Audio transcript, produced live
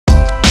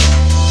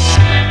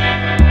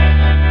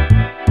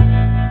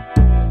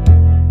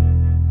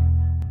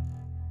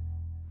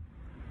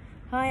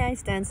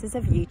ice dancers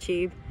of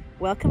YouTube,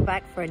 welcome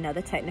back for another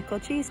Technical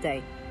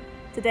Tuesday.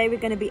 Today we're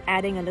going to be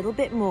adding a little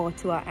bit more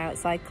to our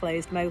outside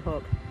closed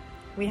mohawk.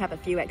 We have a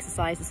few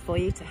exercises for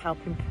you to help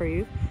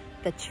improve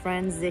the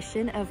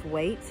transition of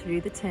weight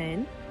through the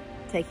turn,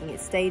 taking it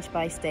stage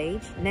by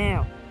stage.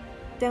 Now,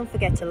 don't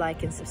forget to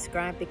like and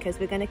subscribe because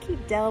we're going to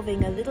keep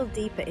delving a little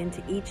deeper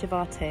into each of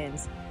our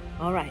turns.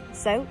 Alright,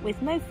 so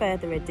with no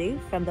further ado,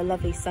 from the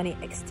lovely sunny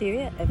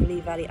exterior of Lee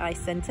Valley Ice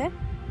Centre,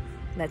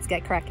 let's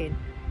get cracking.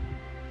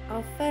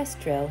 Our first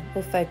drill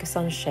will focus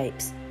on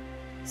shapes.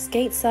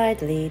 Skate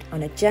side lead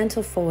on a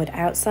gentle forward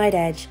outside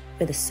edge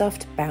with a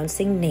soft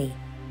bouncing knee.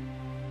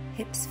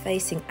 Hips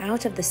facing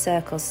out of the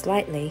circle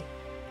slightly,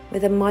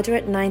 with a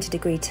moderate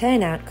 90-degree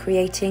turnout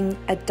creating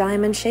a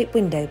diamond-shaped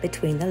window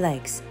between the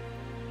legs.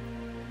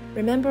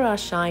 Remember our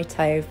shy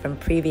toe from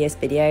previous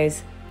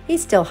videos?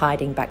 He's still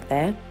hiding back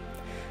there.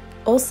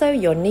 Also,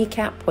 your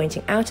kneecap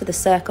pointing out of the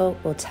circle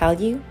will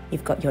tell you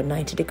you've got your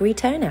 90-degree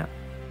turnout.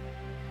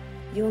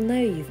 You'll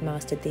know you've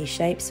mastered these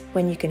shapes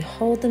when you can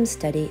hold them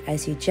steady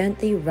as you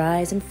gently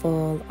rise and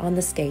fall on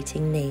the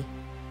skating knee.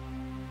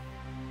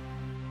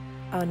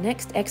 Our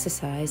next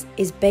exercise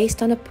is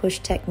based on a push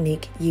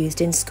technique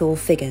used in school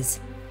figures.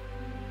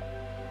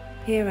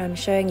 Here I'm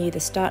showing you the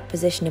start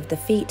position of the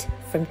feet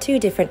from two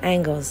different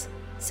angles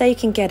so you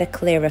can get a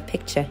clearer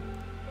picture.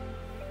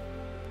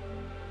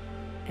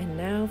 And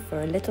now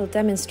for a little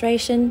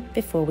demonstration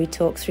before we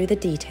talk through the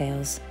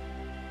details.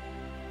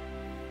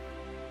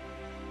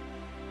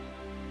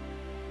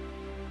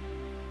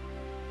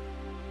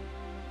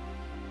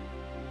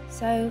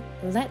 So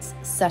let's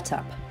set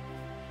up.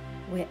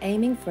 We're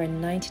aiming for a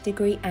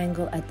 90-degree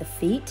angle at the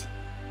feet,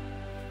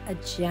 a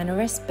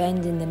generous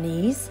bend in the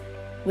knees,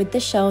 with the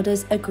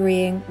shoulders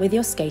agreeing with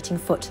your skating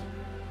foot.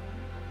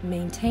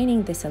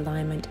 Maintaining this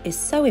alignment is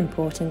so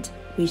important,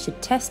 we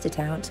should test it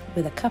out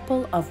with a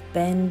couple of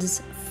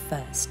bends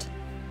first.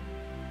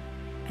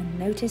 And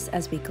notice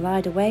as we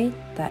glide away,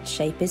 that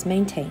shape is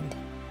maintained.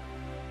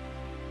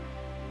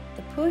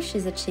 The push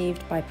is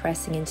achieved by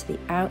pressing into the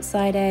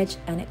outside edge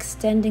and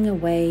extending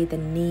away the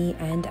knee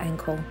and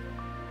ankle.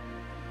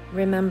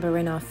 Remember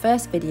in our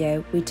first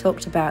video, we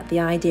talked about the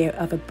idea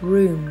of a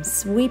broom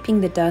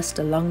sweeping the dust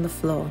along the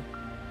floor.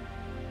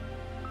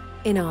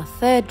 In our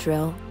third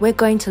drill, we're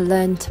going to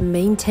learn to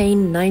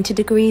maintain 90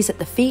 degrees at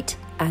the feet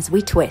as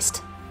we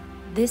twist.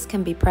 This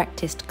can be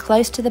practiced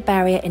close to the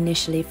barrier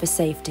initially for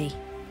safety.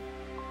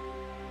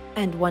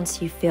 And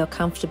once you feel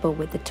comfortable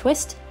with the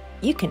twist,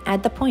 you can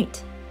add the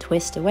point.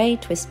 Twist away,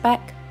 twist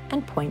back,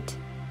 and point.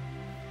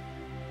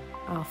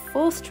 Our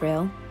fourth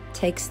drill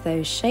takes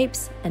those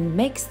shapes and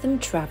makes them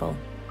travel.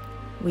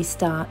 We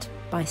start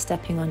by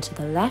stepping onto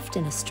the left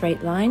in a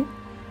straight line,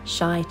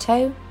 shy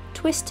toe,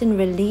 twist and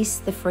release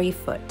the free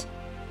foot.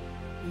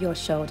 Your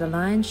shoulder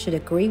line should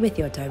agree with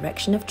your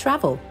direction of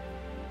travel.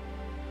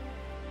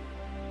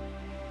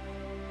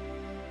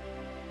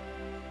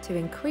 To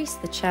increase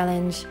the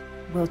challenge,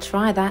 we'll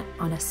try that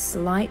on a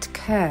slight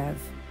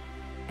curve.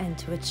 And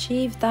to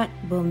achieve that,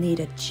 we'll need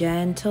a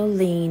gentle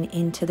lean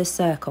into the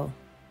circle.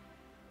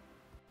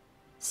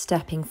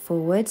 Stepping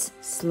forwards,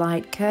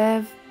 slight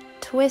curve,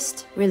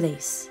 twist,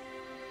 release.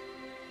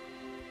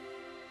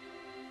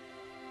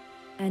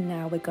 And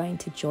now we're going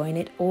to join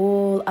it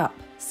all up.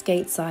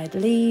 Skate side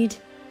lead,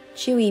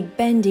 chewy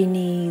bendy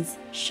knees,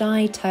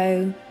 shy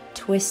toe,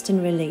 twist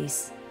and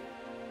release.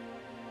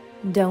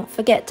 Don't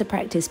forget to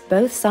practice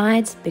both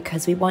sides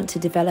because we want to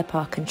develop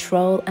our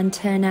control and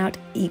turnout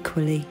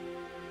equally.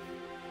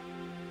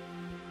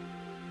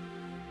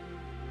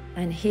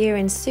 And here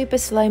in super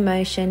slow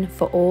motion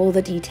for all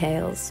the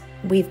details,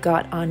 we've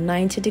got our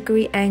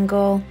 90-degree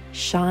angle,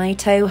 shy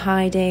toe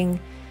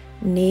hiding,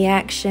 knee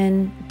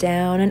action,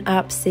 down and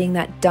up, seeing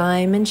that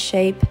diamond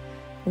shape,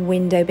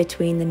 window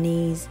between the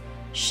knees,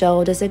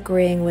 shoulders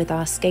agreeing with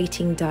our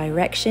skating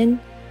direction.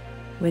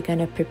 We're going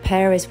to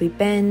prepare as we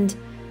bend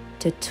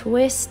to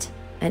twist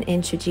and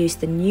introduce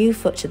the new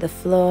foot to the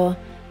floor,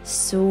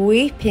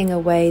 sweeping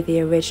away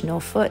the original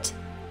foot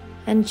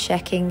and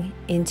checking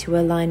into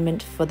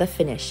alignment for the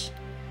finish.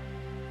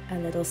 A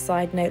little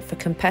side note for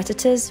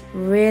competitors,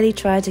 really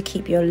try to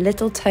keep your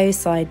little toe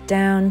side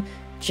down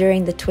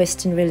during the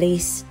twist and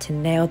release to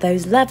nail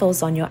those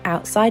levels on your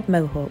outside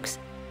mohawks.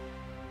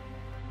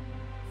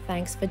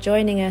 Thanks for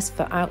joining us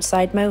for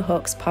Outside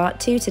Mohawks Part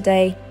 2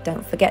 today.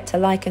 Don't forget to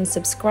like and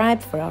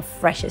subscribe for our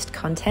freshest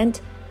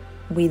content.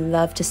 We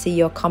love to see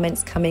your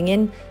comments coming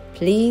in.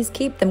 Please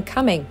keep them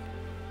coming.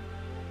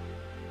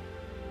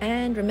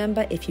 And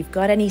remember, if you've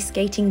got any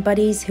skating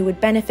buddies who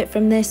would benefit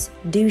from this,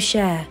 do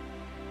share.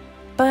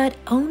 But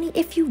only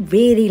if you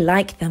really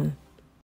like them.